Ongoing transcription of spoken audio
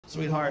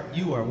Sweetheart,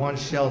 you are one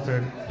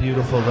sheltered,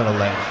 beautiful little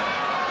lady.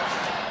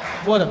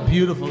 What a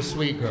beautiful,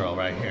 sweet girl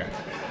right here.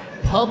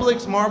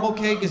 Publix marble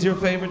cake is your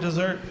favorite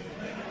dessert?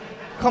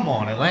 Come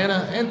on,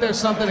 Atlanta. Ain't there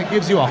something that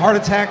gives you a heart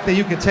attack that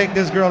you could take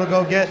this girl to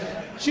go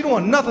get? She don't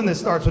want nothing that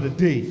starts with a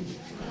D.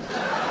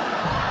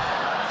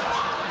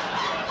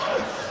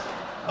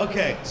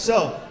 Okay,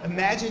 so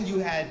imagine you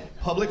had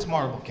Publix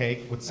marble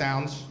cake, which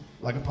sounds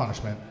like a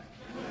punishment.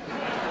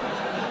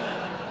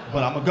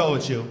 But I'm gonna go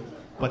with you.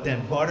 But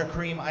then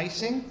buttercream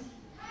icing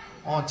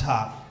on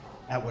top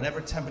at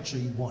whatever temperature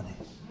you wanted.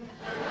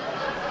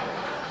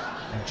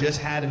 You just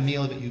had a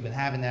meal of it, you've been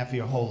having that for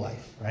your whole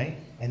life, right?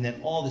 And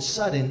then all of a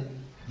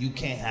sudden, you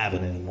can't have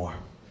it anymore.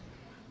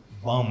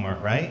 Bummer,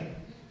 right?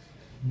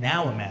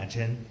 Now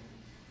imagine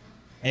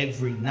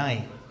every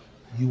night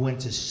you went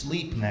to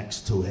sleep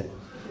next to it.